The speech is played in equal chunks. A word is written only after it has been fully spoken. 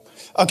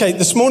Okay,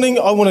 this morning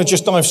I want to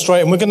just dive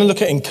straight and we're going to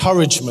look at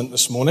encouragement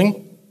this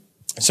morning.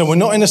 So we're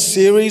not in a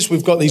series,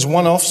 we've got these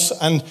one-offs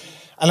and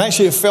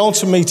actually it fell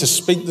to me to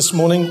speak this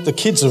morning. The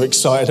kids are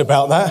excited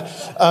about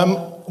that.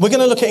 We're going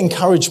to look at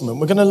encouragement.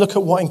 We're going to look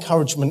at what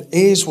encouragement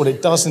is, what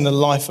it does in the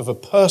life of a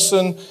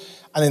person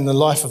and in the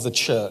life of the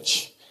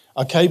church.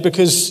 Okay,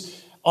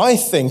 because I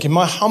think, in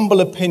my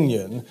humble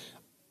opinion,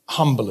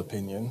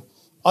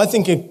 I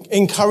think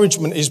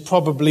encouragement is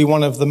probably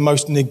one of the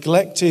most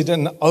neglected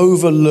and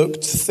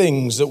overlooked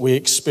things that we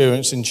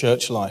experience in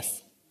church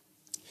life.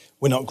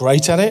 We're not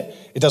great at it.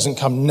 It doesn't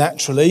come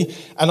naturally.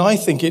 And I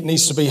think it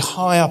needs to be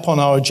high up on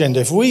our agenda.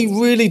 If we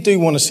really do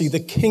want to see the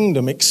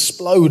kingdom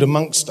explode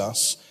amongst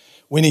us,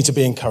 we need to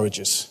be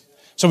encouragers.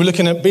 So we're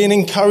looking at being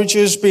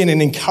encouragers, being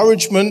an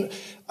encouragement,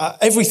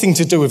 everything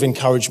to do with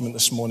encouragement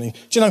this morning.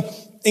 Do you know,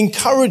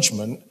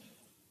 encouragement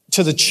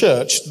to the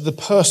church, to the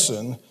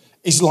person,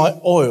 is like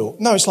oil.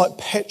 No, it's like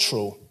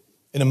petrol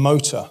in a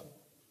motor.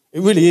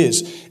 It really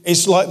is.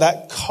 It's like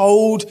that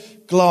cold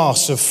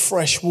glass of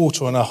fresh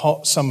water on a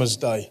hot summer's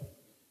day.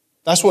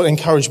 That's what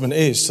encouragement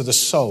is to the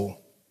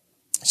soul.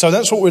 So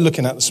that's what we're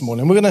looking at this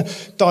morning. We're going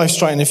to dive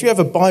straight in. If you have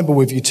a Bible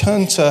with you,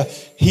 turn to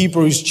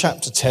Hebrews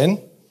chapter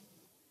 10.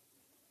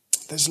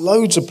 There's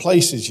loads of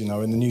places, you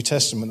know, in the New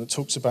Testament that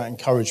talks about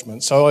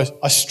encouragement. So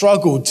I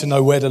struggled to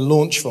know where to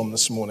launch from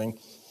this morning.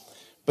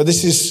 But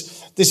this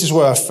is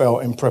where I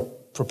felt in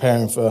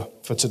preparing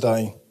for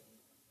today.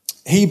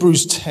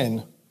 Hebrews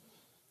 10,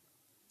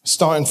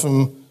 starting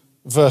from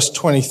verse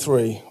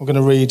 23. We're going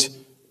to read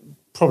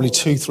probably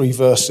 2-3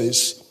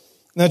 verses.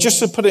 Now, just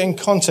to put it in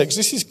context,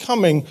 this is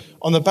coming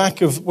on the back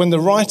of when the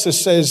writer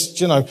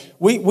says, you know,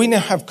 we now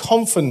have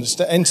confidence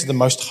to enter the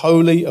most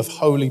holy of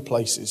holy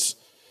places.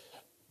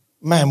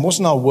 Man,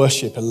 wasn't our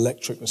worship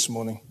electric this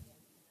morning?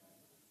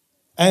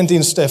 Andy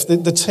and Steph,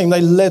 the team, they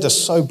led us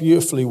so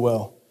beautifully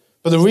well.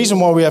 But the reason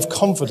why we have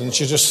confidence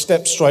to just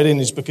step straight in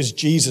is because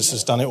Jesus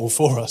has done it all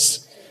for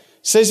us.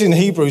 It says in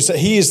Hebrews that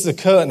he is the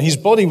curtain. His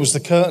body was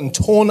the curtain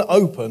torn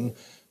open.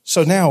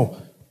 So now,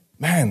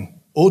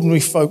 man,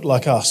 ordinary folk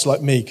like us,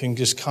 like me, can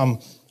just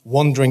come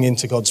wandering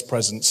into God's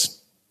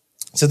presence.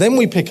 So then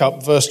we pick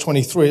up verse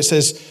 23. It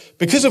says,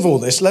 because of all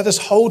this, let us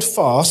hold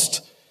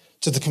fast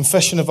to the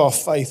confession of our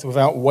faith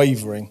without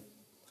wavering.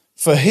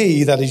 For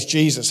he, that is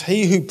Jesus,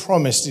 he who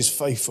promised is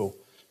faithful.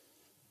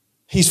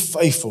 He's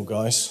faithful,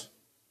 guys.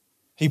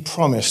 He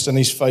promised and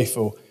he's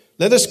faithful.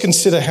 Let us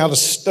consider how to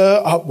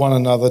stir up one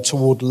another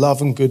toward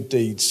love and good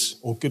deeds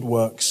or good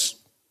works.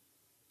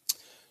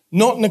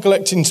 Not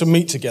neglecting to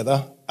meet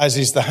together, as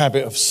is the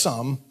habit of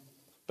some,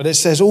 but it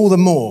says all the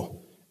more,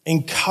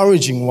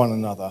 encouraging one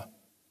another,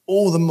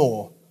 all the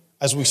more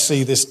as we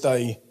see this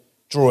day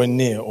drawing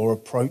near or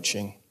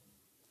approaching.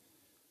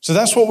 So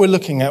that's what we're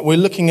looking at. We're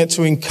looking at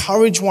to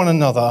encourage one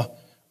another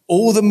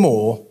all the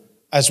more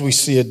as we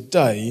see a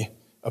day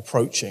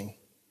approaching.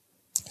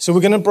 So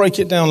we're going to break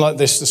it down like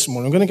this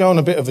morning. I'm going to go on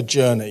a bit of a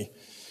journey.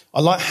 I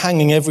like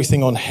hanging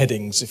everything on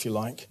headings, if you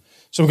like.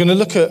 So we're going to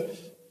look at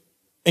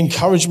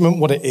encouragement,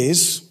 what it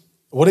is,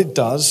 what it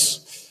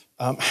does,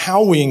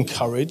 how we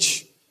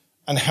encourage,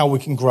 and how we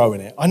can grow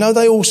in it. I know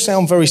they all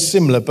sound very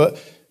similar, but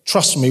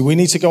trust me, we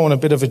need to go on a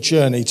bit of a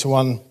journey to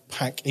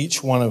unpack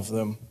each one of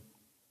them.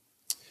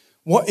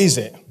 What is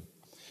it?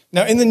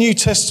 Now, in the New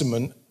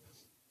Testament,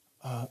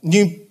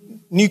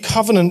 New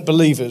covenant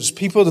believers,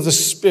 people of the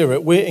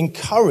Spirit, we're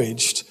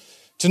encouraged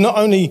to not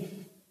only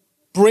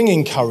bring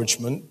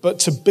encouragement, but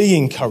to be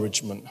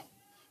encouragement.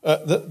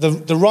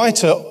 The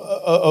writer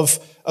of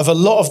a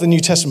lot of the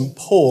New Testament,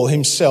 Paul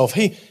himself,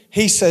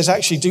 he says,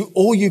 actually, do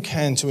all you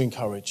can to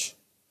encourage.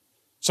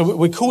 So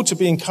we're called to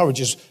be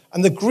encouragers.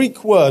 And the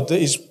Greek word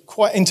that is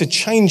quite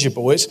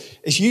interchangeable,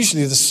 it's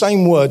usually the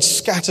same word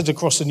scattered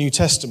across the New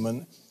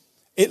Testament.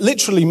 It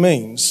literally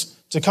means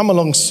to come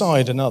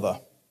alongside another.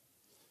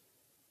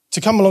 To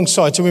come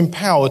alongside, to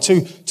empower,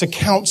 to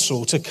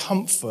counsel, to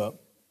comfort.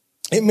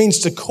 It means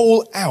to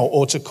call out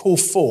or to call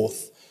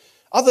forth.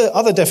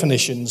 Other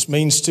definitions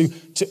means to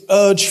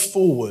urge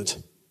forward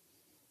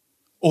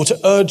or to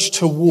urge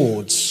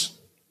towards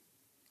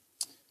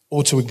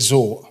or to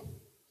exhort.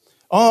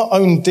 Our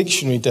own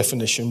dictionary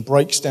definition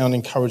breaks down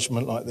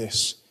encouragement like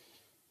this.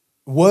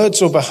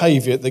 Words or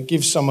behavior that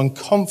give someone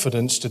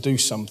confidence to do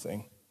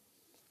something,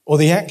 or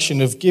the action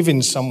of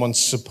giving someone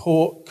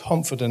support,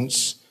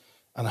 confidence,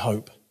 and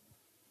hope.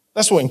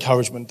 That's what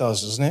encouragement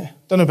does, doesn't it? I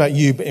don't know about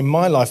you, but in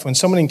my life, when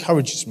someone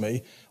encourages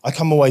me, I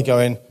come away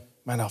going,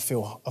 man, I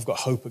feel I've got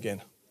hope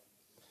again.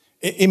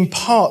 It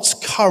imparts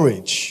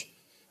courage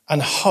and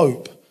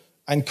hope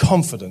and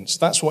confidence.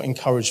 That's what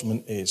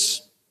encouragement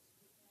is.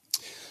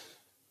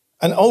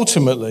 And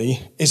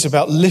ultimately, it's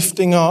about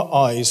lifting our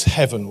eyes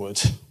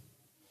heavenward.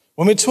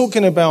 When we're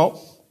talking about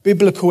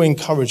biblical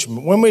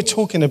encouragement, when we're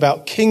talking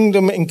about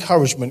kingdom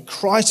encouragement,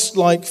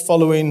 Christ-like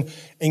following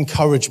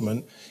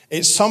encouragement,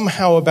 it's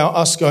somehow about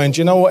us going,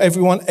 do you know what,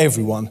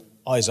 everyone,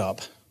 eyes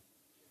up.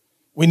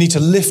 We need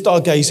to lift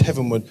our gaze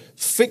heavenward,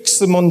 fix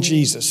them on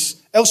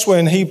Jesus. Elsewhere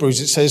in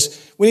Hebrews, it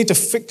says we need to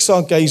fix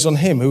our gaze on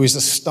him, who is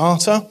the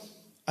starter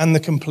and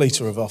the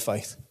completer of our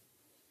faith.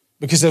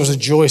 because there was a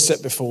joy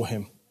set before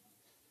him.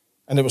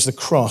 And it was the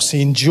cross.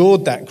 He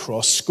endured that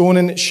cross,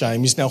 scorning its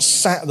shame. He's now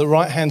sat at the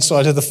right-hand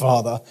side of the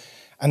Father.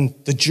 And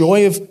the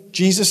joy of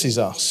Jesus is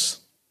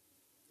us.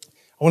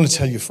 I want to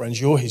tell you,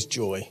 friends, you're his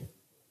joy.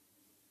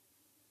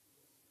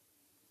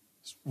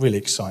 It's really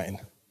exciting.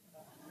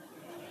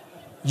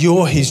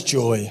 You're his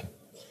joy.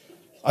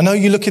 I know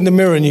you look in the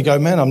mirror and you go,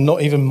 man, I'm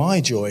not even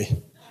my joy.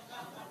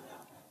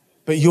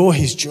 But you're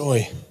his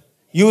joy.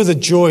 You are the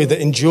joy that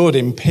endured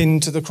him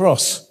pinned to the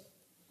cross.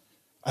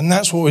 And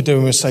that's what we're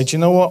doing. We say, do you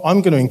know what?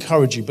 I'm going to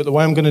encourage you, but the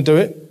way I'm going to do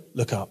it,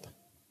 look up.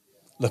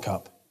 Look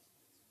up.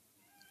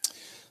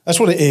 That's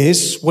what it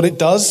is, what it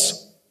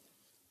does.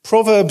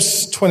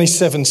 Proverbs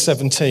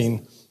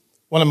 27:17,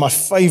 one of my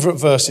favorite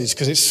verses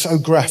because it's so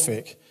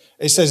graphic.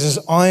 It says, as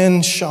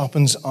iron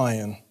sharpens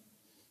iron,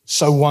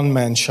 so one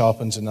man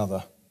sharpens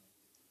another.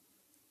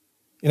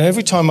 You know,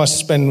 every time I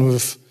spend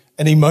with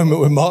any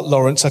moment with Mark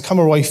Lawrence, I come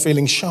away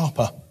feeling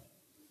sharper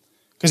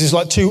because it's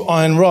like two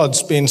iron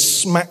rods being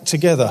smacked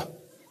together.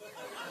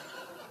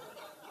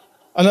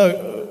 I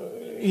know,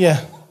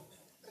 yeah.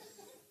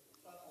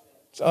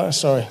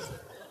 Sorry.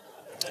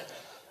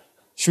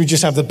 Should we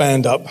just have the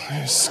band up?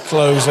 Let's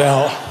close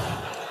out.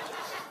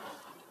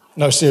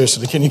 No,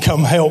 seriously, can you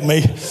come help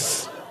me?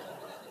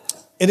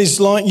 It is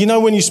like, you know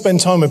when you spend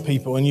time with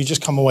people and you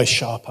just come away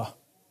sharper.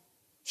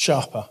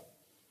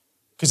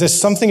 Because there's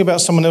something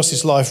about someone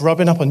else's life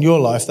rubbing up on your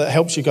life that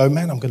helps you go,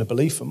 man, I'm going to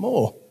believe for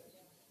more.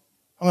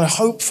 I'm going to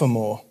hope for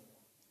more.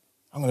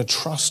 I'm going to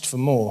trust for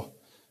more.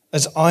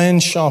 As iron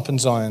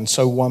sharpens iron,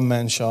 so one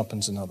man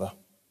sharpens another.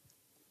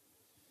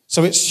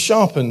 So it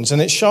sharpens,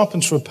 and it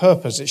sharpens for a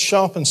purpose. It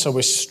sharpens so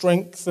we're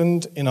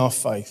strengthened in our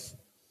faith.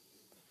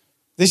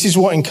 This is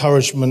what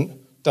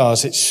encouragement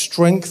does. It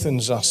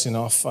strengthens us in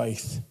our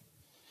faith.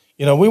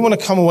 You know, we want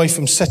to come away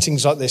from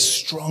settings like this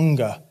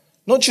stronger,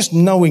 not just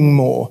knowing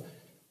more.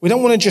 We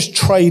don't want to just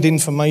trade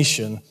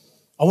information.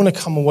 I want to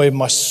come away with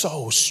my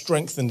soul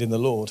strengthened in the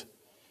Lord.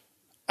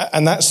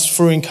 And that's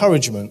through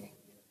encouragement.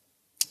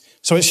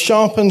 So it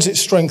sharpens, it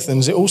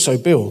strengthens, it also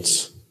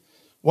builds.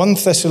 1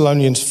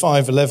 Thessalonians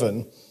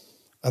 5:11,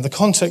 and the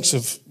context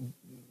of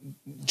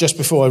just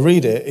before I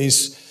read it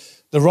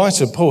is the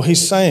writer, Paul,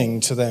 he's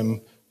saying to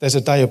them, there's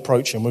a day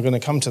approaching. We're going to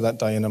come to that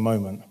day in a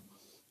moment.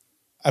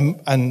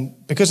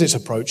 And because it's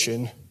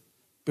approaching,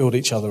 build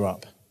each other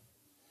up.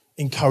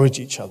 Encourage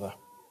each other.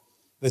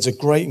 There's a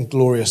great and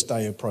glorious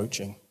day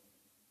approaching.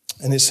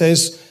 And it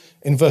says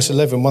in verse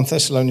 11, 1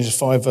 Thessalonians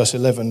 5 verse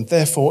 11,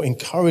 therefore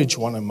encourage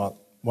one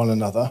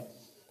another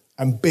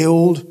and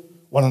build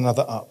one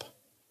another up,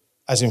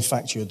 as in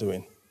fact you're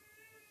doing.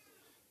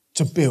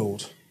 To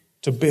build.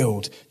 Do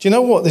you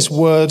know what this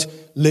word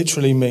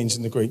literally means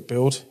in the Greek,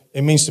 build?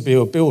 It means to be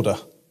a builder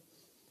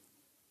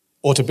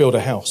or to build a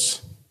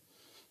house.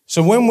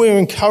 So when we're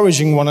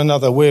encouraging one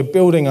another, we're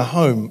building a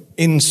home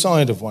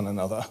inside of one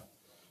another.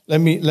 Let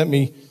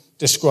me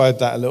describe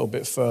that a little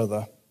bit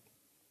further.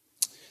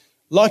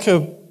 Like a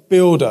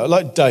builder,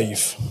 like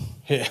Dave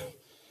here,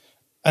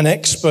 an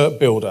expert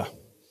builder,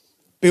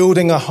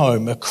 building a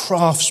home, a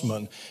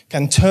craftsman,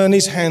 can turn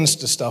his hands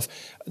to stuff.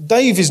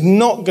 Dave is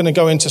not going to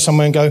go into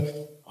somewhere and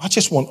go, I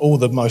just want all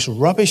the most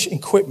rubbish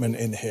equipment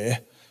in here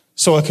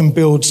so I can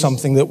build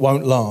something that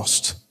won't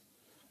last.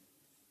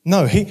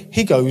 No,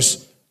 he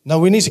goes, no,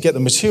 we need to get the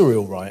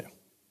material right.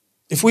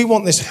 If we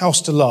want this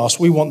house to last,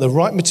 we want the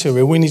right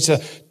material. We need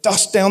to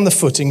dust down the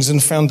footings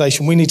and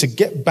foundation. We need to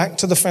get back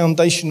to the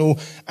foundational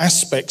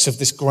aspects of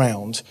this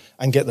ground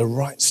and get the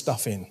right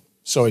stuff in.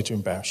 Sorry to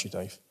embarrass you,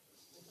 Dave.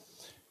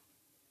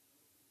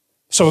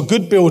 So a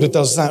good builder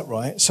does that,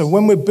 right? So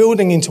when we're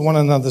building into one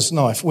another's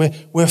life, we're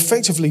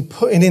effectively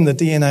putting in the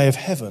DNA of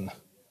heaven.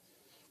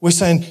 We're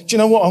saying, do you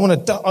know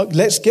what?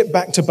 Let's get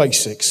back to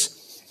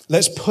basics.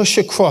 Let's push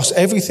across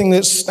everything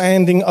that's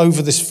standing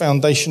over this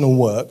foundational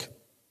work.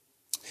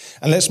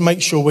 And let's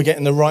make sure we're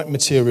getting the right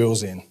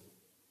materials in.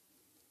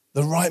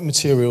 The right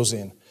materials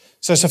in.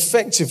 So it's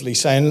effectively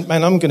saying,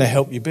 man, I'm going to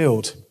help you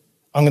build.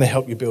 I'm going to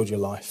help you build your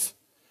life.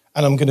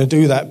 And I'm going to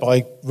do that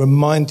by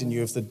reminding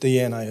you of the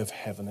DNA of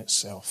heaven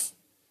itself.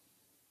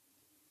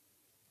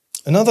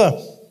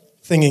 Another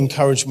thing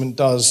encouragement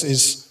does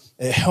is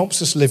it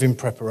helps us live in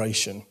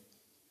preparation.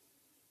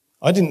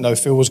 I didn't know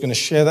Phil was going to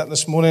share that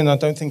this morning. I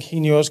don't think he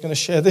knew I was going to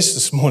share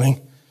this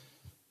morning.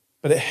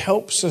 But it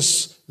helps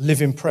us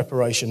live in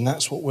preparation.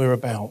 That's what we're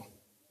about.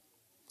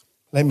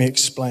 Let me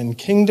explain.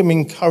 Kingdom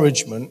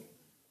encouragement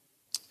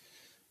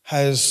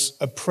has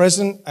a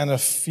present and a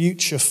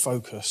future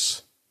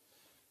focus.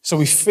 So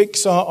we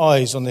fix our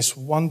eyes on this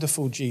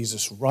wonderful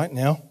Jesus right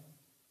now,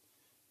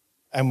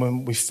 and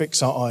when we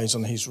fix our eyes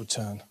on his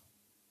return.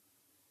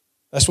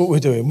 That's what we're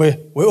doing.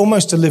 We're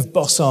almost to live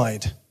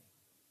boss-eyed.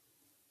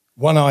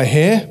 One eye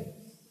here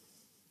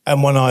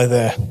and one eye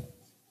there.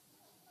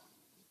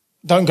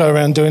 Don't go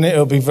around doing it.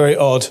 It'll be very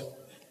odd.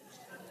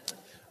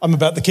 I'm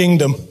about the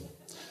kingdom.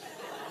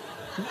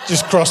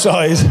 Just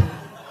cross-eyed.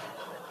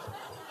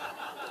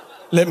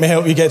 Let me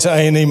help you get to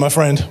A&E, my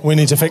friend. We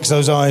need to fix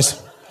those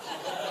eyes.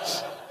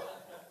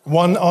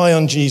 One eye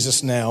on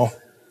Jesus now.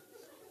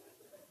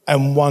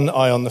 and one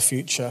eye on the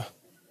future.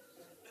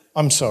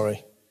 I'm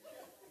sorry.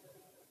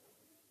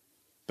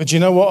 But do you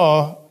know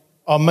what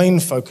our main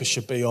focus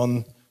should be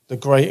on? The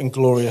great and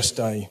glorious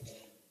day.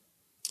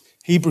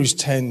 Hebrews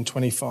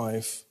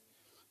 10:25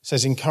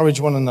 says, encourage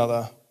one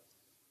another,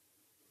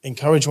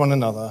 encourage one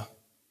another,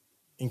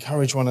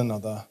 encourage one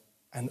another,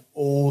 and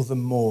all the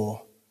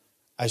more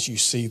as you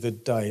see the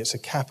day. It's a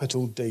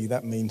capital D.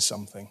 That means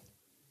something.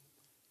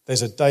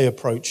 There's a day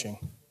approaching.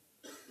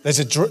 There's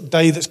a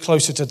day that's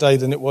closer today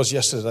than it was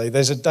yesterday.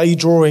 There's a day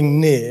drawing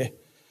near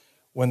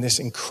when this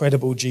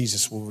incredible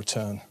Jesus will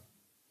return.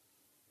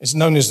 It's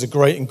known as the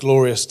great and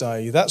glorious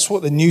day. That's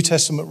what the New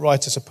Testament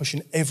writers are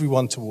pushing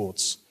everyone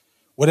towards.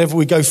 Whatever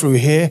we go through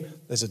here,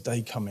 there's a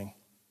day coming.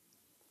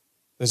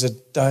 There's a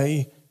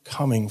day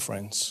coming,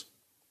 friends.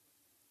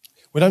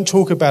 We don't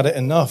talk about it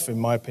enough, in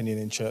my opinion,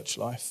 in church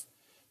life.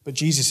 But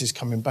Jesus is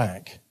coming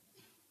back.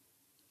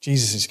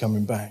 Jesus is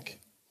coming back.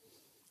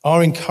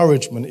 Our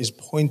encouragement is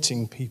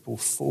pointing people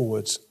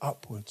forwards,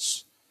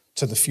 upwards,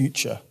 to the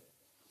future.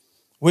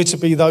 We're to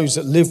be those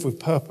that live with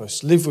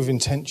purpose, live with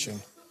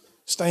intention,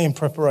 stay in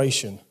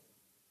preparation.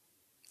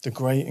 The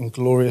great and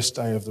glorious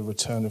day of the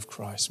return of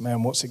Christ.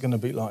 Man, what's it going to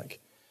be like?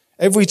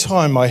 Every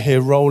time I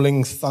hear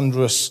rolling,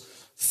 thunderous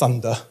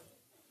thunder,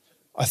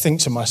 I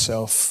think to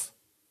myself,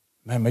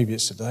 man, maybe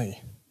it's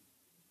today.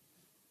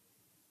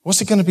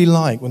 What's it going to be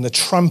like when the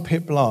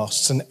trumpet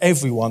blasts and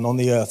everyone on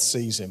the earth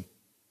sees him?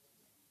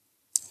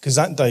 Because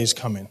that day is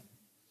coming.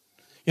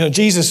 You know,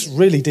 Jesus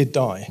really did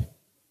die.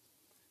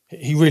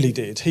 He really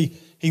did. He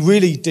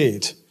really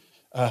did.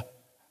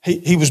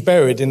 He was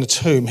buried in a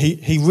tomb.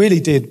 He really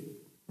did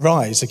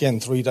rise again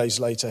 3 days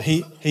later.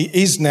 He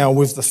is now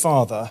with the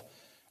Father,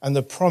 and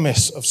the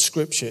promise of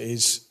Scripture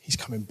is he's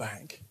coming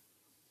back.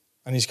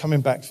 And he's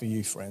coming back for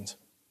you, friend.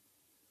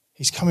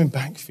 He's coming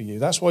back for you.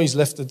 That's why he's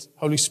left the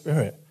Holy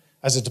Spirit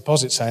as a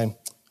deposit saying,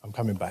 I'm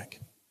coming back.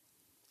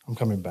 I'm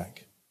coming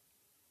back.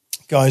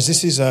 Guys,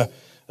 this is a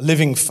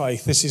living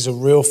faith. This is a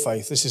real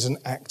faith. This is an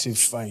active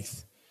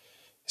faith.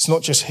 It's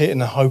not just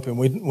hitting and hoping.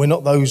 We're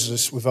not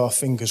those with our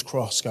fingers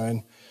crossed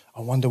going,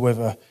 I wonder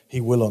whether he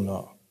will or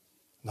not.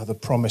 No, the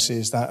promise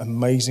is that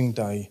amazing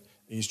day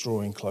is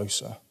drawing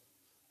closer.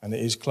 And it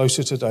is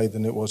closer today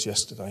than it was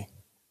yesterday.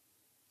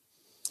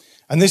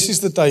 And this is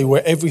the day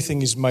where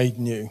everything is made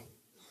new.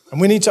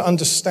 And we need to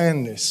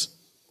understand this,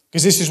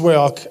 because this is where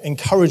our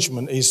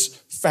encouragement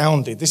is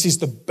founded. This is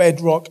the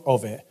bedrock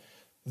of it.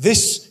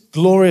 This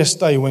glorious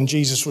day when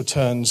Jesus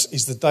returns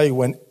is the day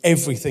when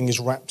everything is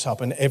wrapped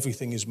up and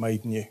everything is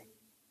made new.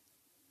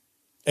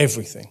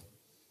 Everything.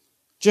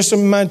 Just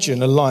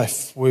imagine a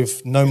life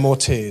with no more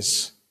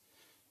tears.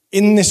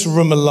 In this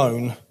room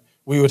alone,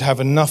 we would have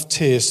enough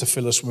tears to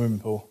fill a swimming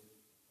pool.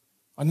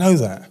 I know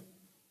that,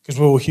 because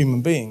we're all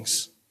human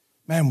beings.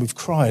 Man, we've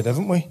cried,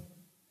 haven't we?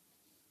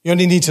 You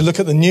only need to look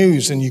at the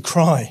news and you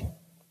cry.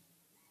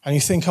 And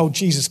you think, oh,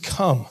 Jesus,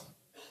 come.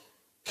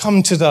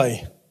 Come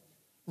today.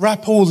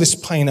 Wrap all this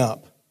pain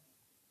up.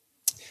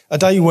 A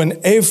day when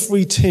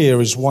every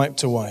tear is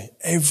wiped away.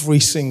 Every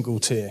single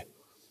tear.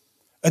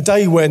 A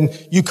day when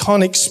you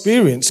can't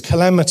experience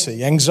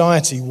calamity,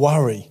 anxiety,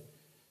 worry.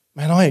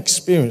 Man, I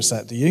experience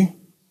that, do you?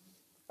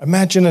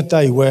 Imagine a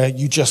day where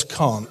you just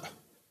can't.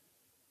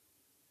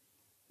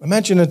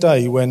 Imagine a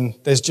day when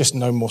there's just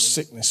no more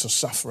sickness or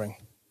suffering.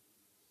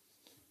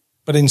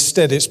 But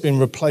instead it's been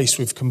replaced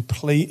with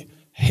complete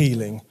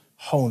healing,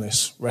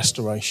 wholeness,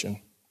 restoration.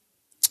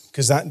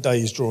 Because that day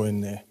is drawing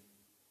near.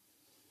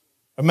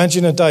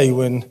 Imagine a day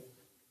when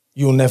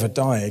you'll never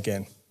die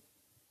again.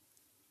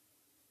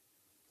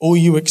 All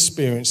you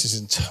experience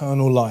is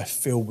eternal life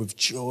filled with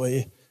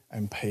joy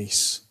and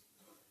peace.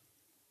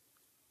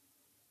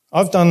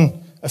 I've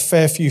done a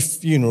fair few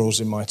funerals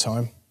in my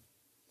time.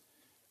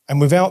 And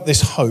without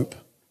this hope,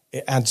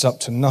 it adds up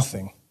to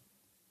nothing.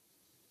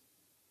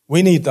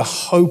 We need the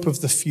hope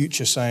of the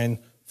future saying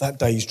that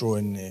day's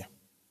drawing near.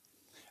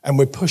 And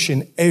we're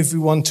pushing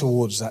everyone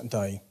towards that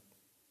day.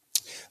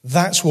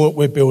 That's what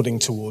we're building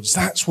towards.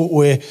 That's what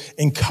we're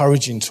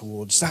encouraging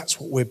towards. That's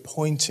what we're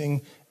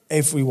pointing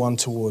everyone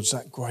towards,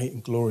 that great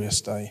and glorious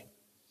day.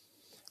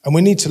 And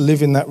we need to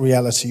live in that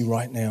reality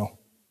right now.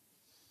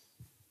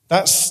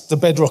 That's the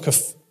bedrock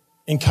of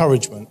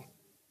encouragement.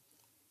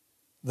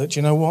 That,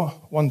 you know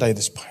what? One day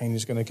this pain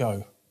is going to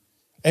go.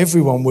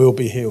 Everyone will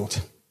be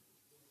healed.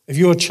 If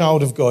you're a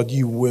child of God,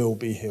 you will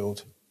be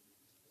healed.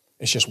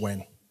 It's just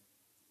when.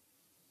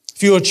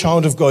 If you're a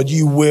child of God,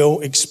 you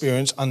will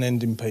experience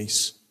unending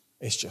peace.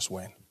 It's just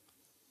when.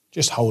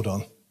 Just hold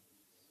on.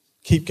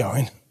 Keep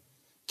going.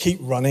 Keep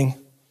running.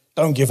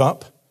 Don't give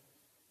up.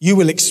 You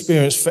will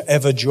experience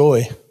forever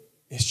joy.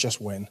 It's just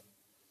when.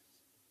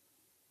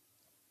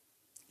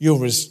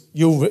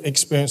 You'll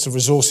experience the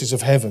resources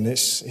of heaven.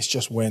 It's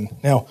just when.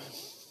 Now,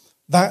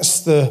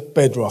 that's the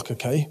bedrock,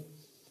 okay?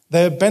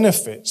 There are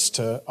benefits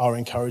to our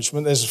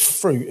encouragement. There's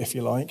fruit, if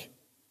you like.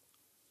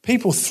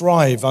 People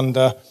thrive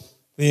under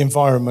the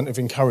environment of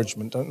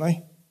encouragement, don't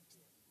they?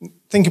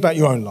 Think about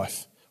your own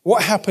life.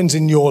 What happens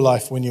in your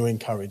life when you're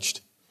encouraged?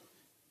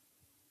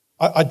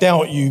 I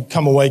doubt you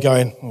come away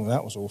going, oh,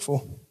 that was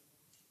awful.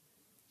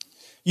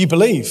 You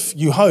believe,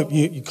 you hope,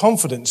 your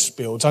confidence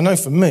builds. I know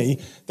for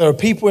me, there are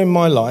people in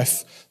my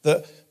life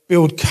that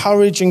build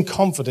courage and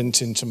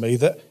confidence into me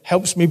that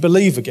helps me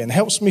believe again,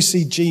 helps me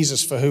see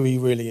Jesus for who he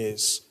really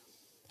is,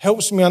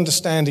 helps me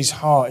understand his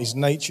heart, his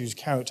nature, his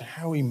character,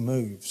 how he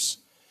moves.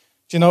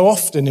 Do you know,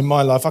 often in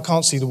my life, I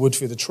can't see the wood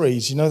through the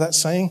trees. You know that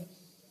saying?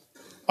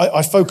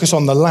 I focus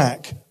on the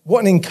lack.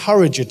 What an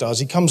encourager does,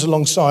 he comes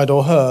alongside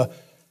or her,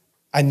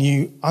 and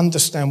you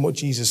understand what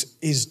Jesus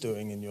is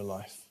doing in your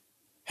life.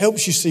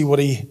 Helps you see what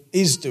he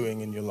is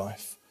doing in your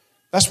life.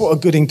 That's what a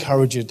good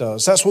encourager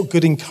does. That's what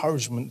good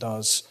encouragement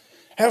does.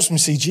 Helps me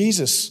see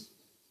Jesus.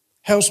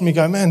 Helps me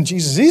go, man,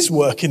 Jesus is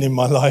working in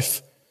my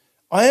life.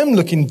 I am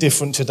looking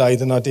different today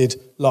than I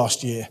did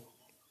last year.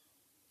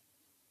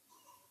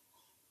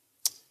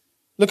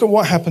 Look at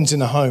what happens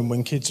in a home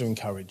when kids are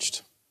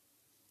encouraged.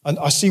 And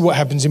I see what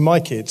happens in my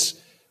kids.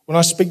 When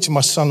I speak to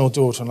my son or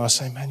daughter and I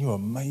say, man, you're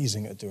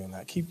amazing at doing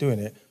that. Keep doing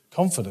it.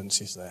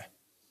 Confidence is there.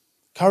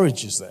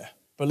 Courage is there.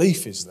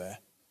 Belief is there.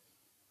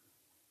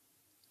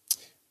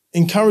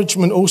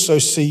 Encouragement also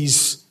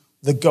sees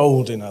the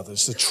gold in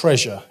others, the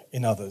treasure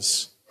in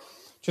others.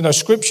 Do you know,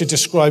 Scripture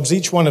describes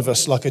each one of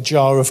us like a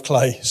jar of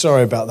clay.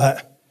 Sorry about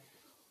that.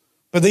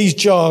 But these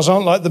jars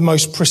aren't like the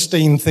most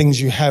pristine things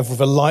you have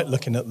with a light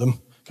looking at them,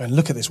 going,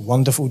 look at this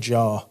wonderful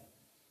jar.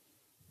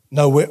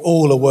 No, we're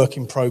all a work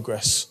in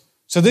progress.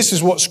 So this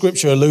is what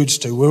Scripture alludes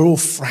to. We're all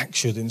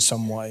fractured in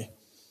some way.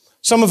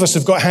 Some of us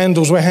have got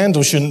handles where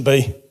handles shouldn't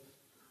be.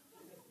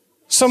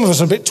 Some of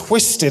us are a bit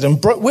twisted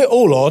and we're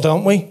all odd,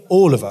 aren't we?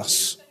 All of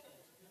us.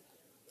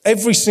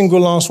 Every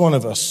single last one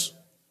of us,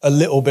 a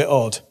little bit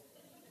odd.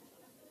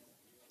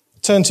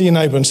 Turn to your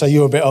neighbour and say,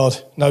 you're a bit odd.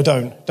 No,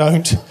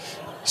 don't.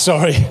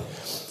 Sorry.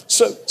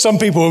 So, some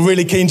people are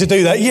really keen to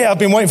do that. Yeah, I've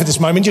been waiting for this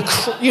moment.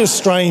 You're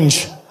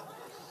strange.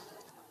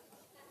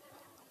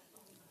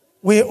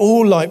 We're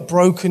all like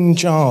broken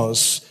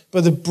jars.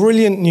 But the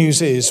brilliant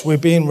news is we're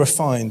being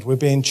refined. We're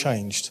being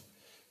changed.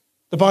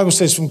 The Bible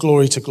says from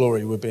glory to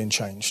glory, we're being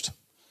changed.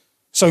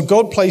 So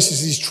God places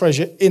his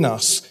treasure in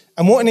us.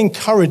 And what an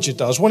encourager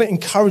does, what an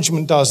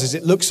encouragement does is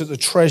it looks at the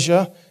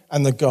treasure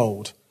and the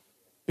gold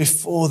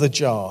before the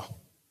jar.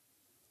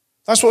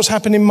 That's what's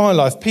happened in my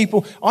life.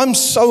 People, I'm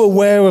so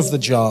aware of the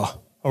jar,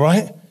 all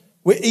right?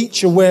 We're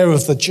each aware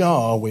of the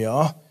jar, we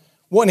are.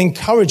 What an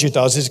encourager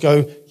does is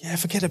go, yeah,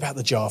 forget about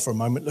the jar for a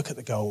moment. Look at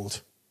the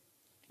gold.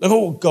 Look at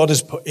what God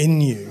has put in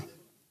you.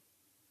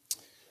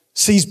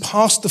 Sees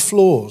past the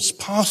flaws,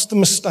 past the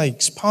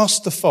mistakes,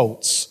 past the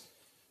faults.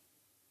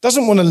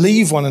 Doesn't want to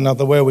leave one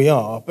another where we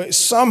are, but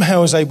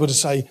somehow is able to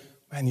say,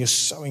 man, you're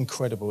so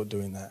incredible at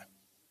doing that.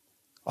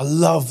 I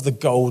love the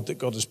gold that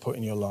God has put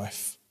in your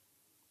life.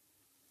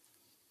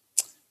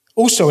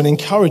 Also, an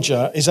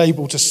encourager is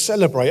able to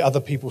celebrate other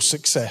people's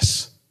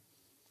success.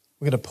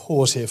 We're going to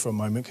pause here for a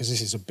moment because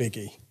this is a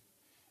biggie.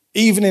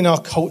 Even in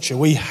our culture,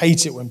 we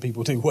hate it when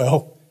people do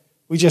well.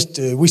 We just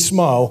do. We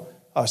smile.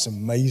 Oh, it's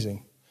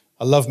amazing.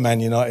 I love Man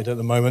United at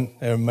the moment.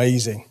 They're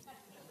amazing.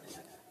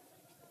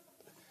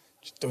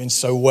 Just doing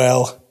so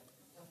well.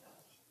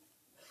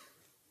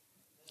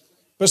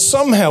 But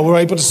somehow we're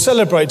able to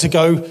celebrate, to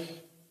go,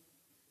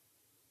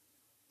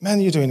 man,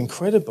 you're doing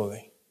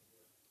incredibly.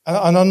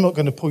 And I'm not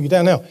going to pull you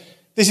down. Now,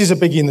 this is a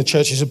biggie in the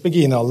church. It's a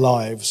biggie in our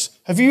lives.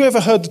 Have you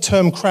ever heard the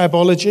term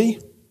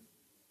crabology?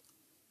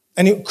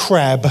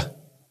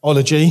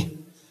 Crabology?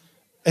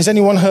 Has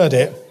anyone heard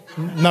it?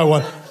 No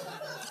one.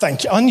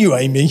 Thank you. I knew,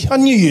 Amy. I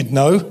knew you'd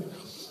know.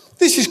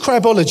 This is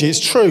crabology. It's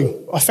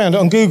true. I found it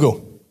on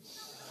Google.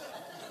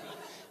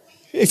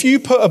 If you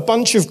put a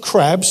bunch of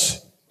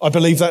crabs, I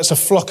believe that's a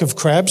flock of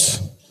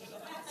crabs,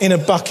 in a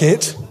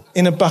bucket,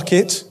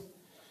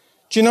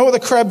 do you know what the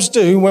crabs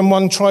do when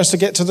one tries to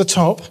get to the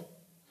top?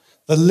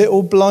 The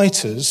little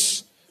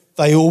blighters,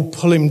 they all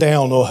pull him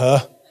down or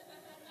her.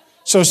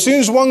 So as soon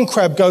as one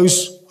crab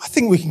goes, I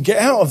think we can get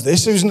out of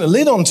this, there isn't a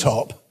lid on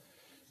top,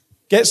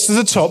 gets to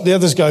the top, the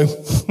others go,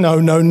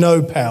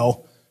 no,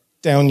 pal,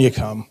 down you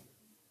come.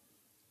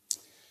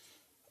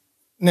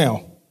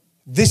 Now,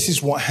 this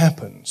is what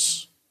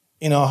happens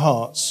in our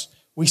hearts.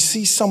 We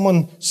see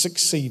someone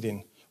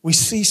succeeding. We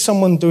see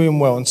someone doing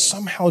well, and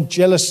somehow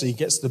jealousy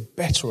gets the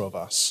better of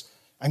us,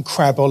 and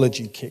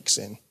crabology kicks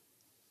in.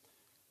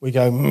 We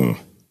go,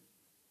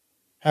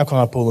 how can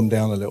I pull them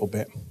down a little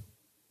bit?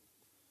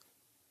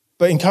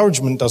 But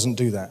encouragement doesn't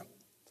do that.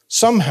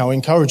 Somehow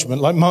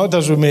encouragement, like Mark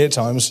does with me at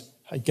times,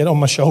 hey, get on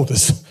my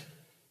shoulders.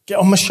 Get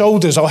on my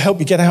shoulders, I'll help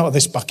you get out of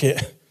this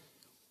bucket.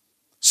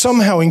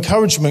 Somehow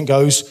encouragement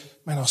goes,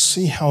 man, I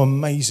see how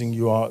amazing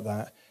you are at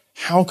that.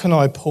 How can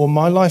I pour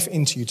my life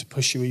into you to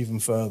push you even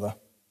further?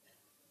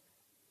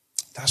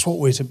 That's what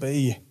we're to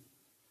be.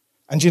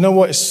 And do you know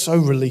what? It's so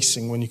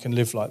releasing when you can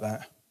live like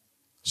that.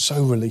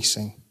 So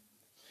releasing.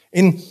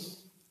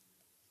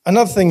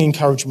 Another thing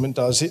encouragement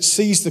does, it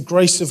sees the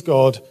grace of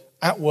God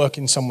at work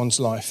in someone's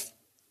life.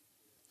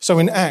 So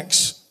in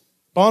Acts,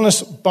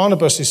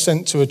 Barnabas is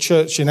sent to a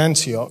church in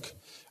Antioch,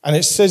 and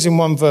it says in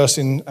one verse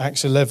in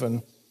Acts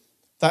 11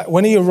 that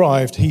when he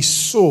arrived, he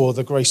saw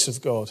the grace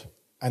of God,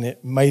 and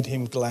it made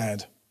him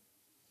glad.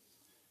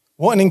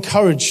 What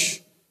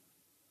encouragement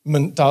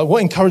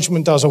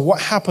does, or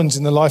what happens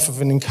in the life of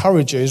an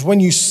encourager, is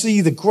when you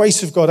see the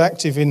grace of God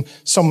active in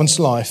someone's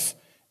life,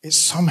 it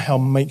somehow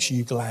makes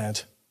you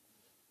glad.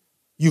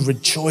 You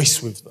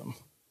rejoice with them.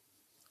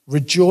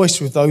 Rejoice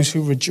with those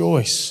who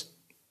rejoice.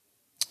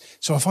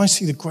 So if I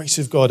see the grace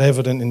of God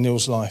evident in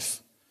Neil's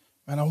life,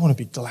 man, I want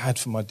to be glad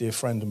for my dear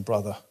friend and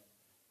brother.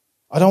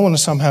 I don't want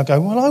to somehow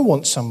go, well, I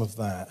want some of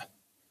that.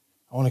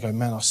 I want to go,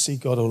 man, I see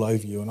God all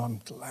over you and I'm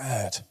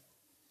glad.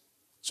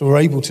 So we're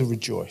able to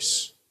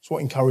rejoice. It's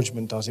what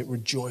encouragement does. It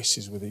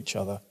rejoices with each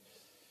other.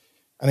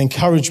 And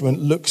encouragement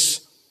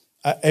looks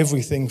at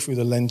everything through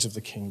the lens of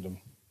the kingdom.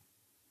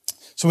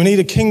 So we need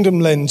a kingdom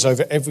lens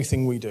over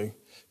everything we do.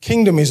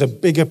 Kingdom is a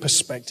bigger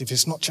perspective.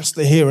 It's not just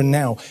the here and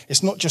now.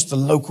 It's not just the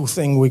local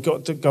thing we've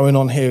got going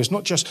on here. It's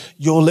not just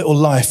your little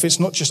life. It's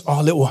not just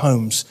our little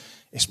homes.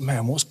 It's,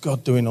 man, what's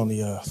God doing on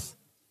the earth?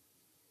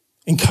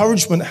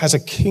 Encouragement has a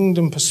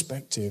kingdom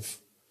perspective,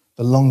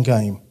 the long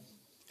game,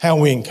 how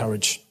we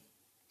encourage.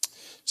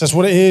 So that's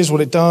what it is,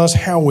 what it does,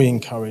 how we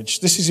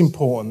encourage. This is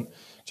important.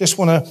 Just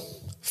want to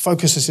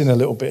focus us in a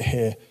little bit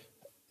here.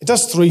 It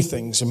does three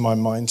things in my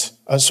mind.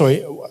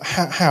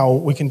 How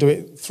we can do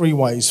it three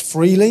ways.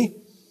 Freely,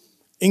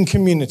 in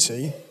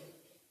community,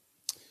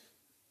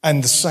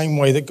 and the same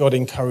way that God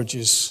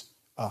encourages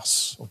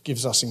us or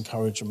gives us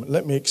encouragement.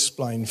 Let me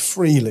explain.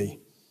 Freely.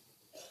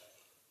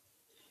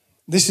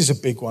 This is a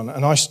big one,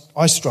 and I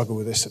struggle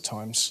with this at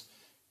times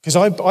because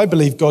I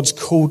believe God's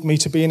called me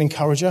to be an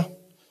encourager.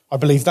 I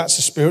believe that's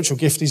a spiritual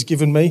gift he's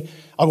given me.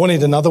 I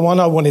wanted another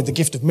one. I wanted the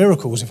gift of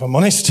miracles, if I'm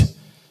honest.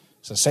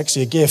 It's a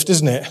sexier gift,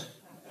 isn't it?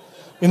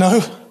 You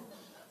know?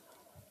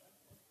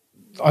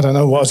 I don't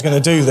know what I was going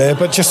to do there,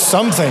 but just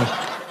something.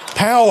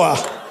 Power.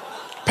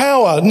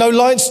 No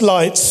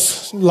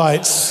lights.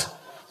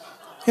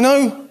 You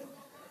know?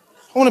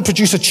 I want to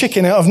produce a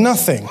chicken out of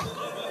nothing.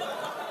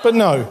 But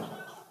no.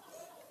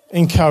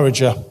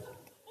 Encourager.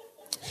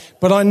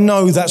 But I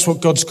know that's what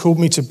God's called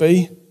me to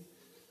be.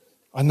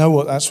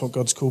 That's what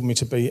God's called me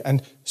to be.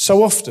 And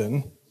so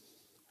often,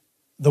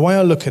 the way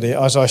I look at it,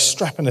 as I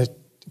strap in a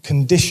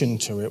condition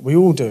to it, we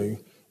all do,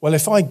 well,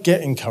 if I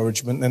get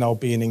encouragement, then I'll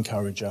be an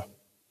encourager.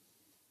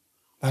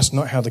 That's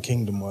not how the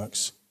kingdom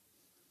works.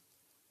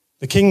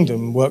 The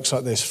kingdom works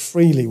like this.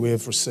 Freely we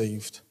have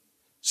received,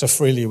 so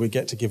freely we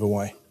get to give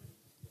away.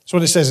 That's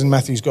what it says in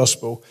Matthew's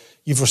gospel.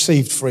 You've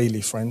received freely,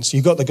 friends.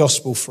 You got the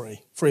gospel free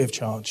of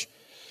charge.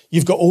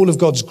 You've got all of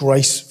God's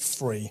grace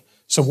free.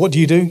 So what do?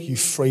 You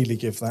freely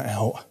give that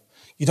out.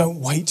 You don't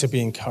wait to be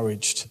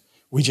encouraged.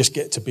 We just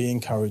get to be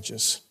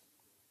encouragers.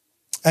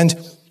 And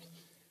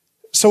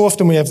so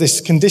often we have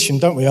this condition,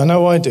 don't we? I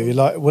know I do.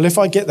 Like, well, if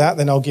I get that,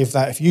 then I'll give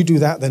that. If you do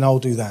that, then I'll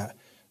do that.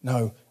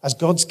 No, as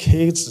God's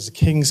kids, as the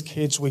King's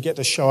kids, we get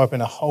to show up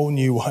in a whole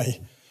new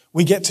way.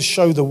 We get to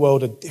show the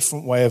world a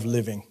different way of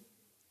living.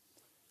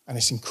 And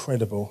it's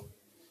incredible.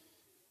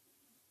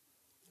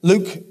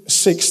 Luke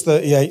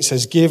 6:38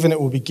 says, give and it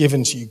will be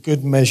given to you,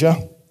 good measure,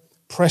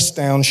 pressed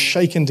down,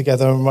 shaken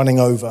together and running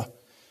over.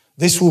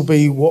 This will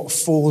be what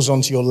falls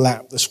onto your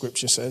lap, the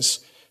scripture says.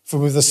 For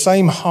with the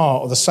same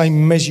heart or the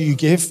same measure you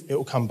give, it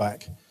will come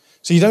back.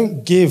 So you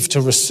don't give to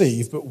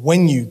receive, but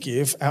when you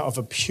give out of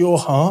a pure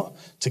heart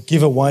to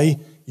give away,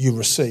 you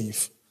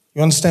receive.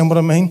 You understand what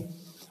I mean?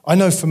 I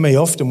know for me,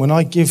 often when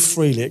I give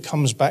freely, it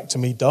comes back to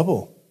me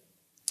double.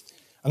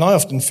 And I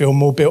often feel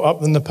more built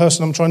up than the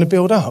person I'm trying to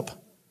build up.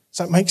 Does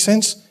that make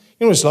sense?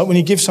 You know what it's like when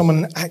you give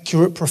someone an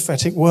accurate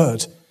prophetic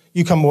word.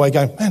 You come away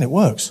going, man, it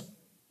works.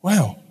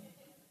 Wow,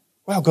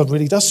 God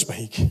really does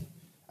speak.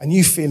 And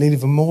you feel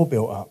even more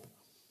built up.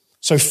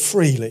 So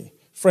freely.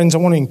 Friends, I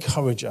want to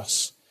encourage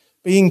us.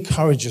 Be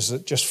encouragers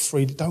that just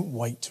freely, don't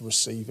wait to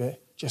receive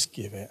it. Just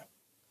give it.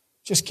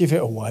 Just give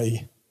it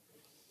away.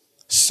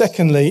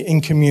 Secondly,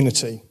 in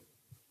community.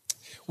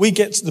 We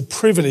get the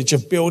privilege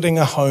of building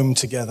a home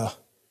together.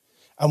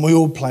 And we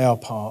all play our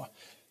part.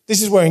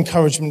 This is where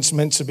encouragement's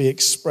meant to be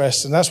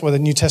expressed, and that's why the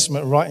New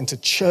Testament are writing to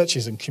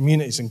churches and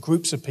communities and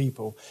groups of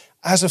people.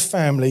 As a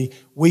family,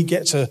 we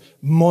get to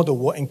model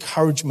what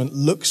encouragement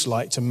looks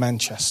like to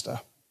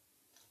Manchester.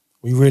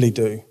 We really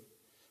do.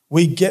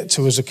 We get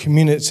to, as a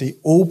community,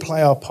 all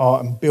play our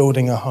part in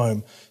building a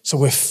home. So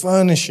we're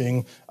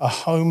furnishing a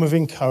home of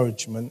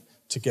encouragement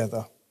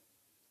together.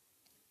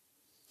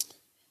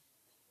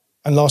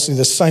 And lastly,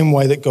 the same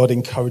way that God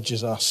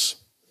encourages us.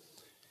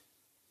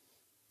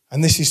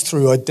 And this is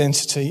through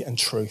identity and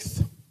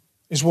truth,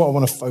 is what I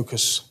want to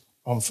focus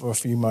on for a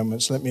few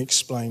moments. Let me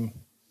explain.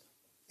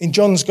 In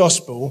John's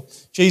gospel,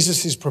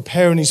 Jesus is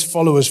preparing his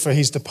followers for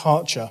his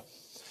departure.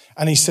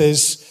 And he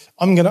says,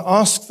 I'm going to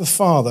ask the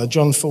Father,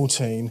 John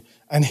 14,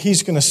 and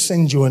he's going to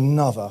send you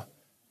another.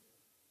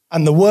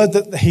 And the word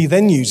that he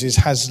then uses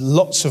has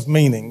lots of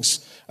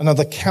meanings.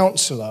 Another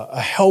counselor, a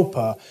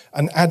helper,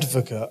 an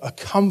advocate, a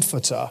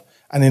comforter,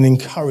 and an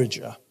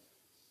encourager.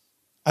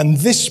 And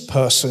this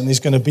person is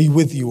going to be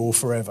with you all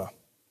forever.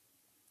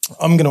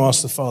 I'm going to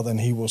ask the Father and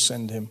he will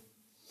send him.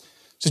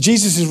 So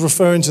Jesus is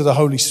referring to the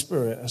Holy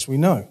Spirit, as we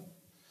know.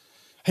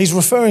 He's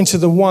referring to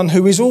the one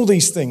who is all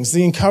these things,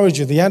 the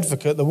encourager, the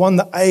advocate, the one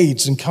that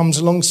aids and comes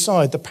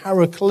alongside. The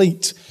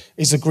paraclete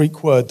is a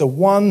Greek word, the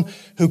one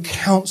who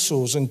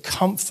counsels and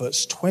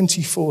comforts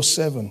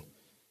 24/7,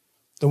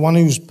 the one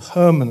who's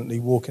permanently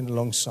walking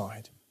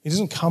alongside. He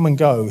doesn't come and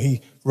go,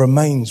 he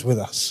remains with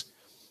us.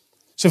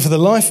 So for the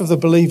life of the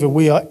believer,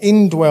 we are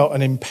indwelt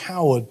and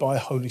empowered by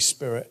Holy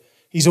Spirit.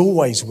 He's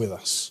always with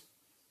us,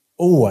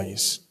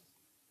 always.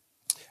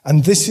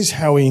 And this is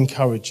how he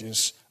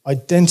encourages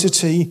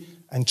identity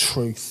and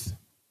truth.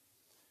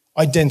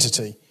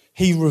 Identity.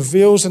 He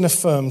reveals and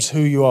affirms who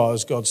you are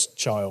as God's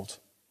child.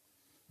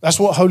 That's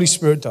what Holy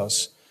Spirit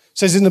does. It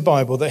says in the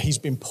Bible that he's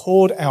been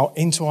poured out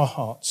into our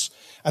hearts.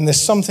 And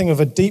there's something of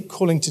a deep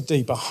calling to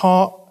deep, a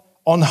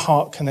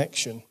heart-on-heart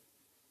connection.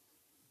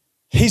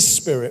 His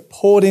Spirit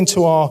poured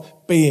into our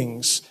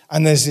beings.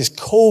 And there's this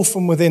call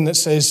from within that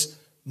says,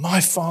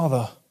 my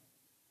Father.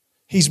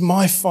 He's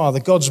my Father.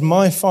 God's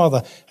my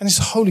Father. And it's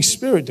the Holy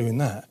Spirit doing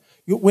that.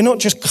 We're not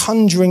just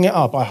conjuring it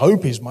up. I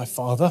hope he's my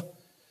Father.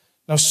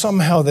 No,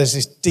 somehow there's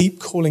this deep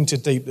calling to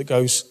deep that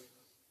goes,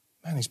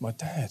 man, he's my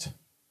dad.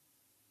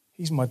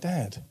 He's my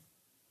dad.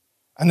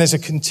 And there's a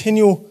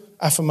continual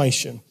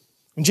affirmation.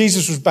 When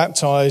Jesus was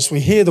baptized, we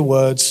hear the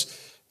words,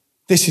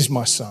 this is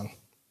my son,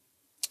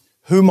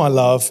 whom I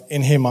love,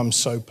 in him I'm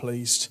so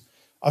pleased.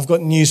 I've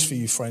got news for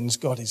you, friends.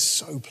 God is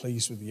so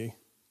pleased with you.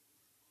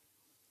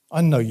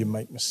 I know you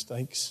make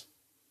mistakes.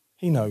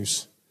 He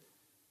knows.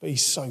 But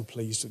he's so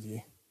pleased with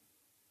you.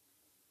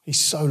 He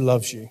so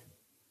loves you.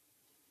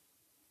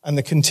 And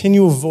the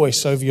continual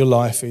voice over your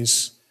life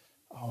is,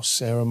 oh,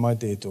 Sarah, my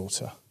dear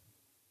daughter,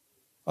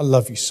 I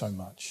love you so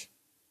much.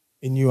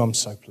 In you, I'm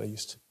so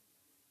pleased.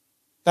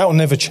 That will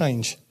never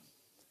change.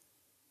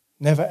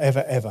 Never,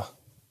 ever, ever.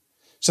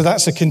 So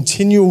that's a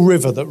continual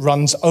river that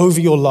runs over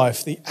your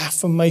life, the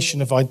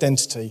affirmation of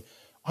identity.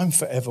 I'm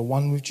forever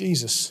one with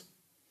Jesus.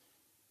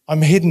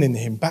 I'm hidden in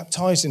him,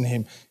 baptized in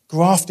him,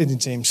 grafted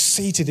into him,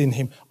 seated in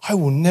him. I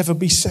will never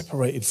be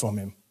separated from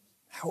him.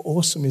 How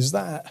awesome is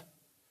that?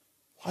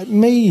 Like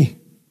me,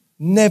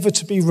 never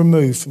to be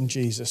removed from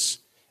Jesus.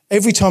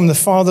 Every time the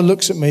Father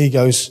looks at me, he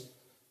goes,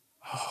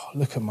 oh,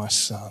 look at my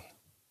son.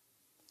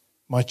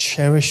 My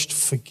cherished,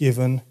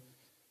 forgiven,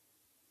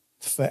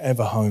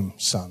 forever home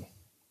son.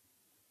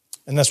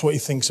 And that's what he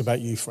thinks about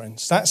you,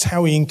 friends. That's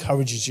how he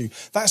encourages you.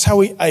 That's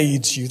how he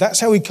aids you. That's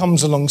how he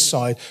comes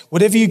alongside.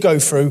 Whatever you go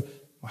through,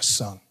 my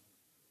son,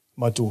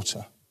 my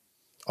daughter,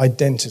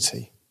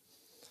 identity.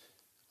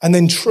 And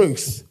then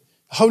truth.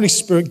 The Holy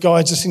Spirit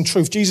guides us in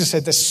truth. Jesus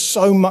said, there's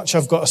so much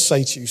I've got to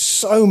say to you,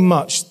 so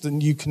much that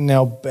you can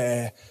now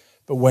bear.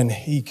 But when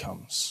he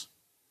comes,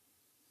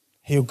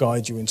 he'll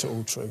guide you into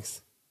all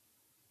truth.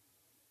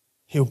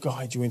 He'll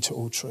guide you into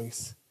all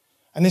truth.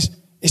 And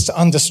it's to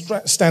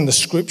understand the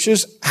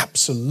scriptures.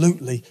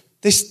 Absolutely.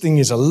 This thing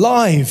is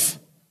alive.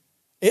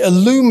 It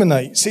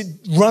illuminates. It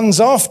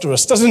runs after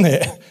us, doesn't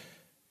it?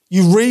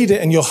 You read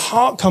it and your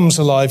heart comes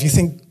alive. You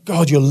think,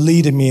 God, you're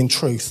leading me in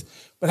truth.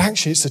 But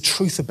actually, it's the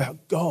truth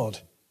about God.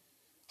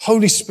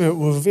 Holy Spirit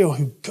will reveal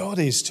who God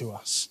is to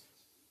us.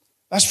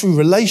 That's through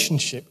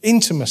relationship,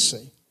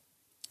 intimacy,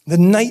 the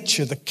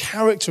nature, the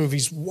character of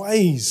his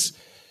ways.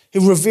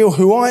 He'll reveal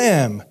who I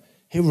am.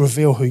 He'll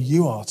reveal who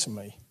you are to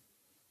me.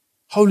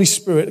 Holy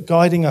Spirit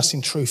guiding us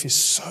in truth is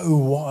so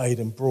wide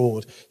and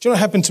broad. Do you know what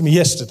happened to me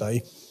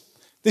yesterday?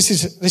 This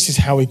is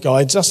how he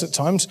guides us at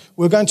times.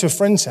 We were going to a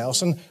friend's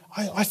house and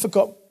I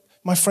forgot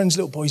my friend's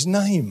little boy's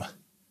name.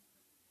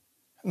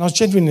 And I was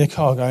genuinely in the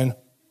car going,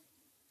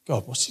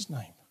 God, what's his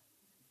name?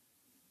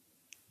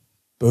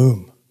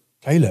 Boom,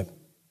 Caleb.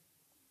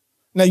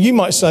 Now you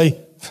might say,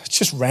 it's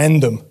just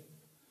random.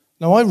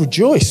 No, I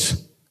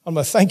rejoice. I'm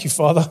like, thank you,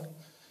 Father.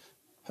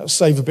 That'll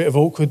save a bit of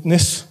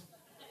awkwardness.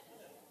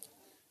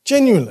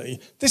 Genuinely,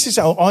 this is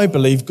how I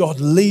believe God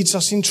leads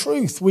us in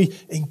truth. We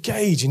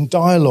engage in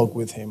dialogue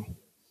with him.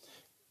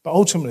 But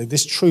ultimately,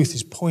 this truth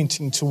is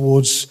pointing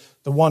towards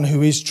the one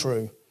who is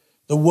true,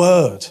 the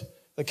Word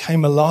that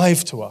came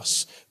alive to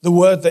us, the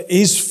Word that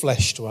is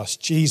flesh to us,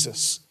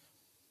 Jesus.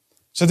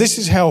 So this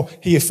is how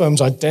he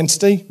affirms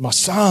identity, my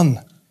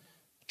son.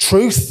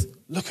 Truth,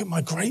 look at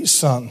my great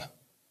son.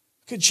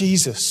 Look at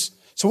Jesus.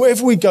 So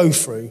whatever we go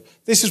through,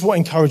 this is what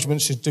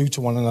encouragement should do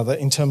to one another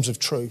in terms of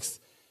truth.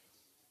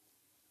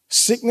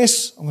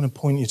 Sickness, I'm going to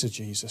point you to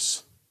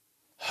Jesus.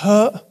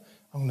 Hurt,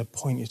 I'm going to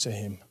point you to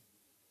him.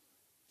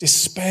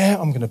 Despair,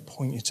 I'm going to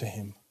point you to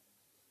him.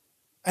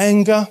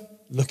 Anger,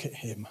 look at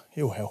him.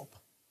 He'll help.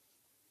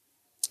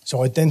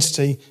 So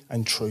identity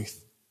and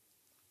truth.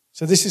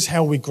 So this is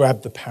how we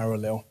grab the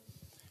parallel.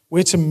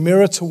 We're to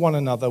mirror to one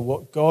another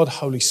what God,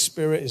 Holy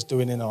Spirit, is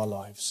doing in our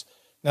lives.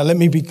 Now let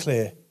me be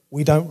clear.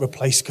 We don't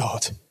replace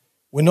God.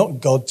 We're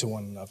not God to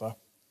one another.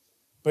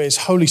 But it's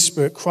Holy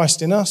Spirit,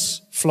 Christ in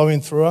us,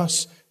 flowing through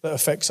us, that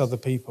affects other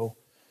people.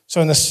 So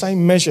in the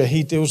same measure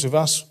he deals with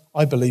us,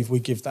 I believe we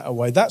give that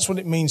away. That's what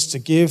it means to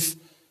give,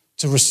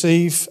 to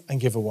receive and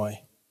give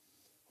away.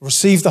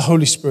 Receive the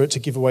Holy Spirit to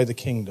give away the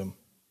kingdom.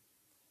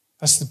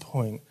 That's the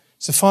point.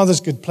 It's the Father's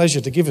good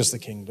pleasure to give us the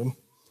kingdom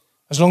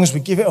as long as we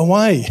give it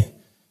away.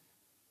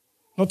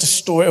 not to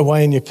store it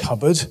away in your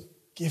cupboard.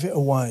 Give it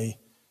away.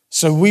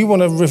 So we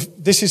want to,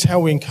 this is how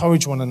we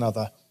encourage one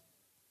another.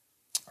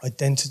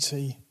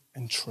 Identity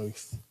and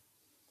truth.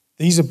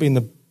 These have been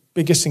the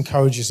biggest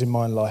encouragers in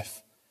my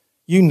life.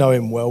 You know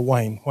him well,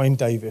 Wayne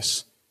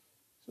Davis.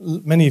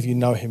 Many of you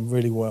know him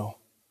really well.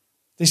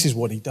 This is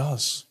what he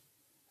does.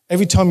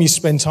 Every time you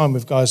spend time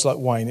with guys like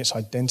Wayne, it's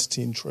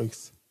identity and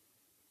truth.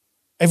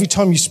 Every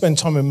time you spend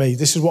time with me,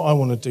 this is what I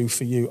want to do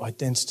for you,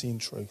 identity and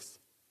truth.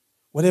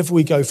 Whatever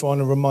we go for, I want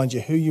to remind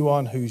you who you are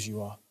and whose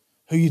you are,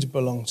 who you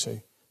belong to,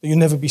 that you'll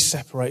never be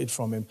separated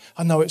from him.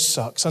 I know it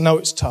sucks. I know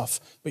it's tough,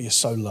 but you're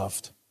so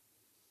loved.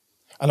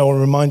 And I want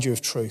to remind you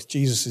of truth.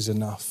 Jesus is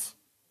enough.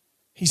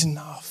 He's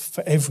enough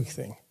for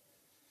everything.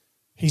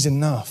 He's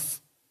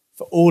enough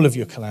for all of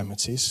your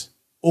calamities,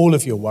 all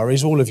of your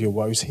worries, all of your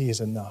woes. He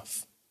is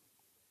enough.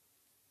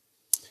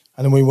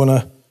 And then we want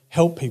to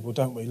help people,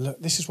 don't we?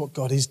 Look, this is what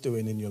God is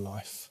doing in your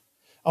life.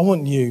 I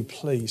want you,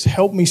 please,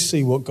 help me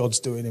see what God's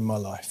doing in my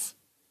life.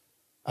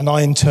 And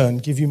I, in turn,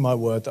 give you my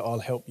word that I'll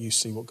help you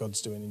see what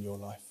God's doing in your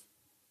life.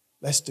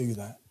 Let's do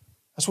that.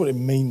 That's what it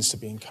means to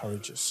be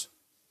encouragers.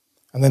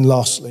 And then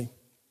lastly,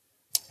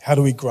 how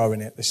do we grow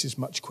in it? This is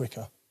much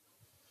quicker.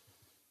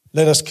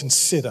 Let us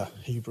consider,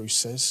 Hebrews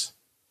says.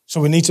 So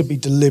we need to be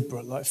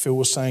deliberate, like Phil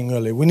was saying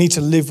earlier. We need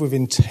to live with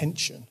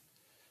intention.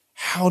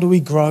 How do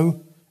we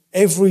grow?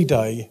 Every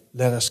day,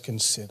 let us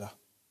consider.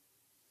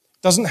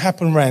 It doesn't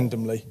happen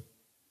randomly.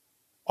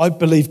 I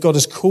believe God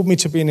has called me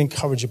to be an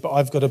encourager, but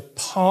I've got to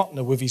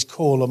partner with his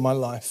call on my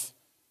life.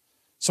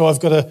 So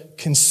I've got to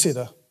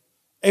consider.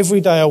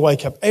 Every day I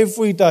wake up,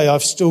 every day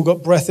I've still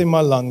got breath in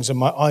my lungs and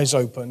my eyes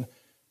open.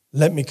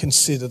 Let me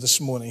consider this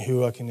morning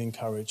who I can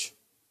encourage,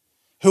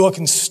 who I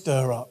can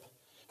stir up,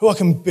 who I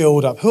can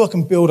build up, who I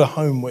can build a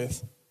home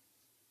with.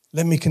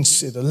 Let me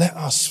consider. Let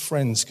us,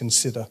 friends,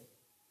 consider.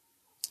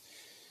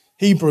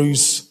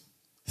 Hebrews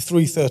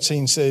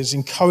 3:13 says,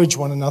 encourage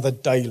one another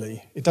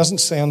daily. It doesn't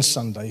say on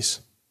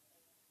Sundays.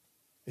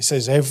 It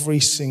says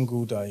every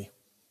single day,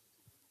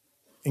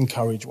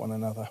 encourage one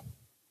another.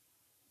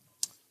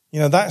 You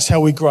know, that's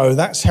how we grow.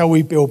 That's how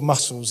we build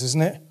muscles,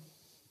 isn't it?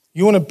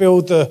 You want to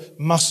build the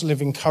muscle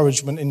of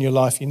encouragement in your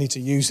life, you need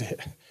to use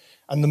it.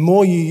 And the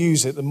more you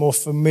use it, the more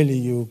familiar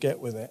you'll get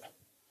with it.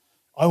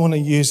 I want to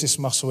use this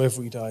muscle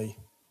every day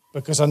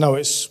because I know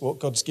it's what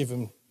God's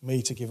given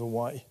me to give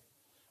away.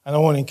 And I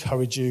want to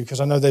encourage you because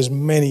I know there's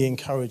many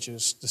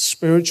encouragers, the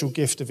spiritual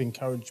gift of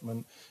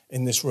encouragement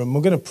in this room. We're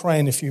going to pray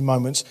in a few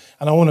moments,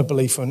 and I want to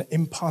believe for an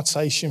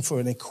impartation, for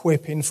an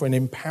equipping, for an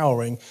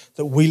empowering,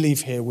 that we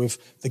leave here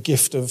with the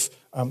gift of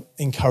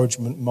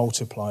encouragement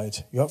multiplied.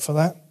 You up for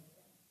that?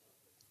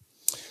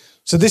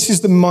 So this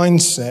is the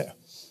mindset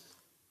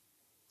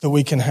that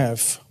we can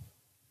have.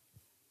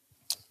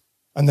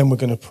 And then we're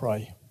going to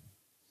pray.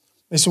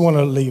 This is what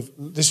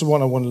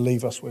I want to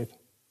leave us with.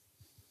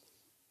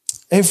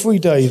 Every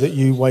day that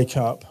you wake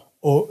up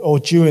or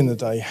during the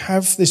day,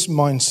 have this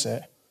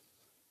mindset.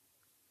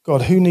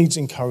 God, who needs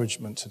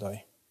encouragement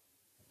today?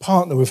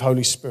 Partner with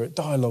Holy Spirit.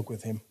 Dialogue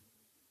with him.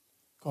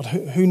 God,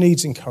 who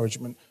needs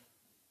encouragement?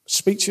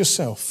 Speak to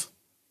yourself.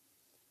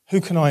 Who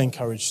can I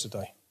encourage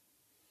today?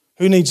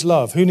 Who needs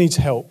love? Who needs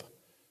help?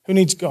 Who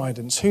needs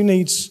guidance? Who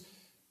needs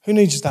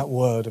that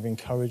word of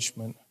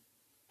encouragement?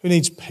 Who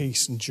needs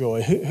peace and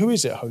joy? Who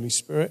is it, Holy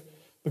Spirit?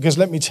 Because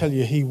let me tell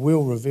you, he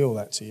will reveal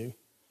that to you.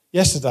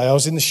 Yesterday, I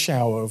was in the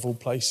shower, of all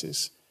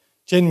places,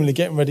 genuinely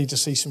getting ready to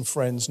see some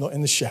friends, not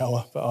in the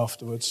shower, but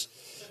afterwards.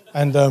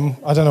 And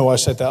I don't know why I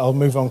said that. I'll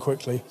move on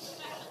quickly.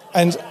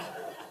 And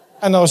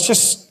I was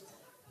just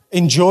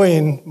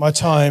enjoying my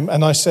time,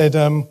 and I said,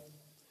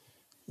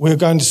 we were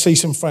going to see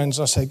some friends.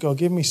 I said, God,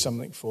 give me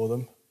something for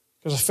them,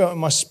 because I felt in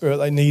my spirit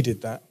they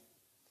needed that.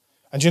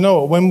 And you know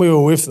what? When we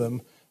were with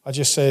them, I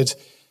just said,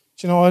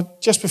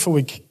 just before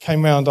we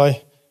came round,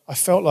 I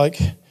felt like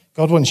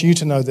God wants you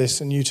to know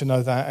this and you to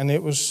know that. And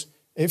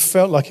it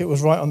felt like it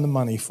was right on the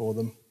money for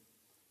them.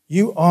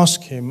 You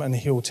ask him and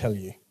he'll tell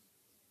you.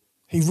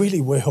 He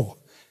really will.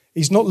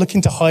 He's not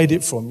looking to hide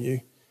it from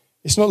you.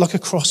 It's not like a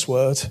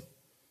crossword.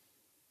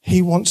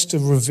 He wants to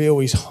reveal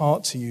his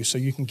heart to you so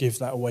you can give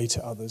that away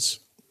to others.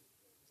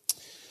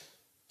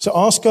 So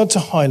ask God to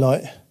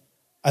highlight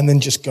and then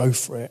just go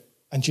for it.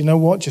 And you know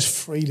what? Just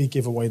freely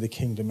give away the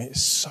kingdom. It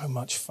is so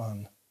much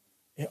fun.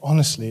 It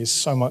honestly is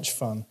so much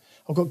fun.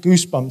 I've got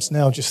goosebumps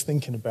now just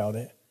thinking about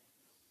it.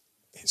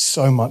 It's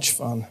so much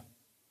fun.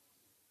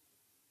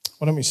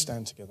 Why don't we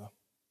stand together?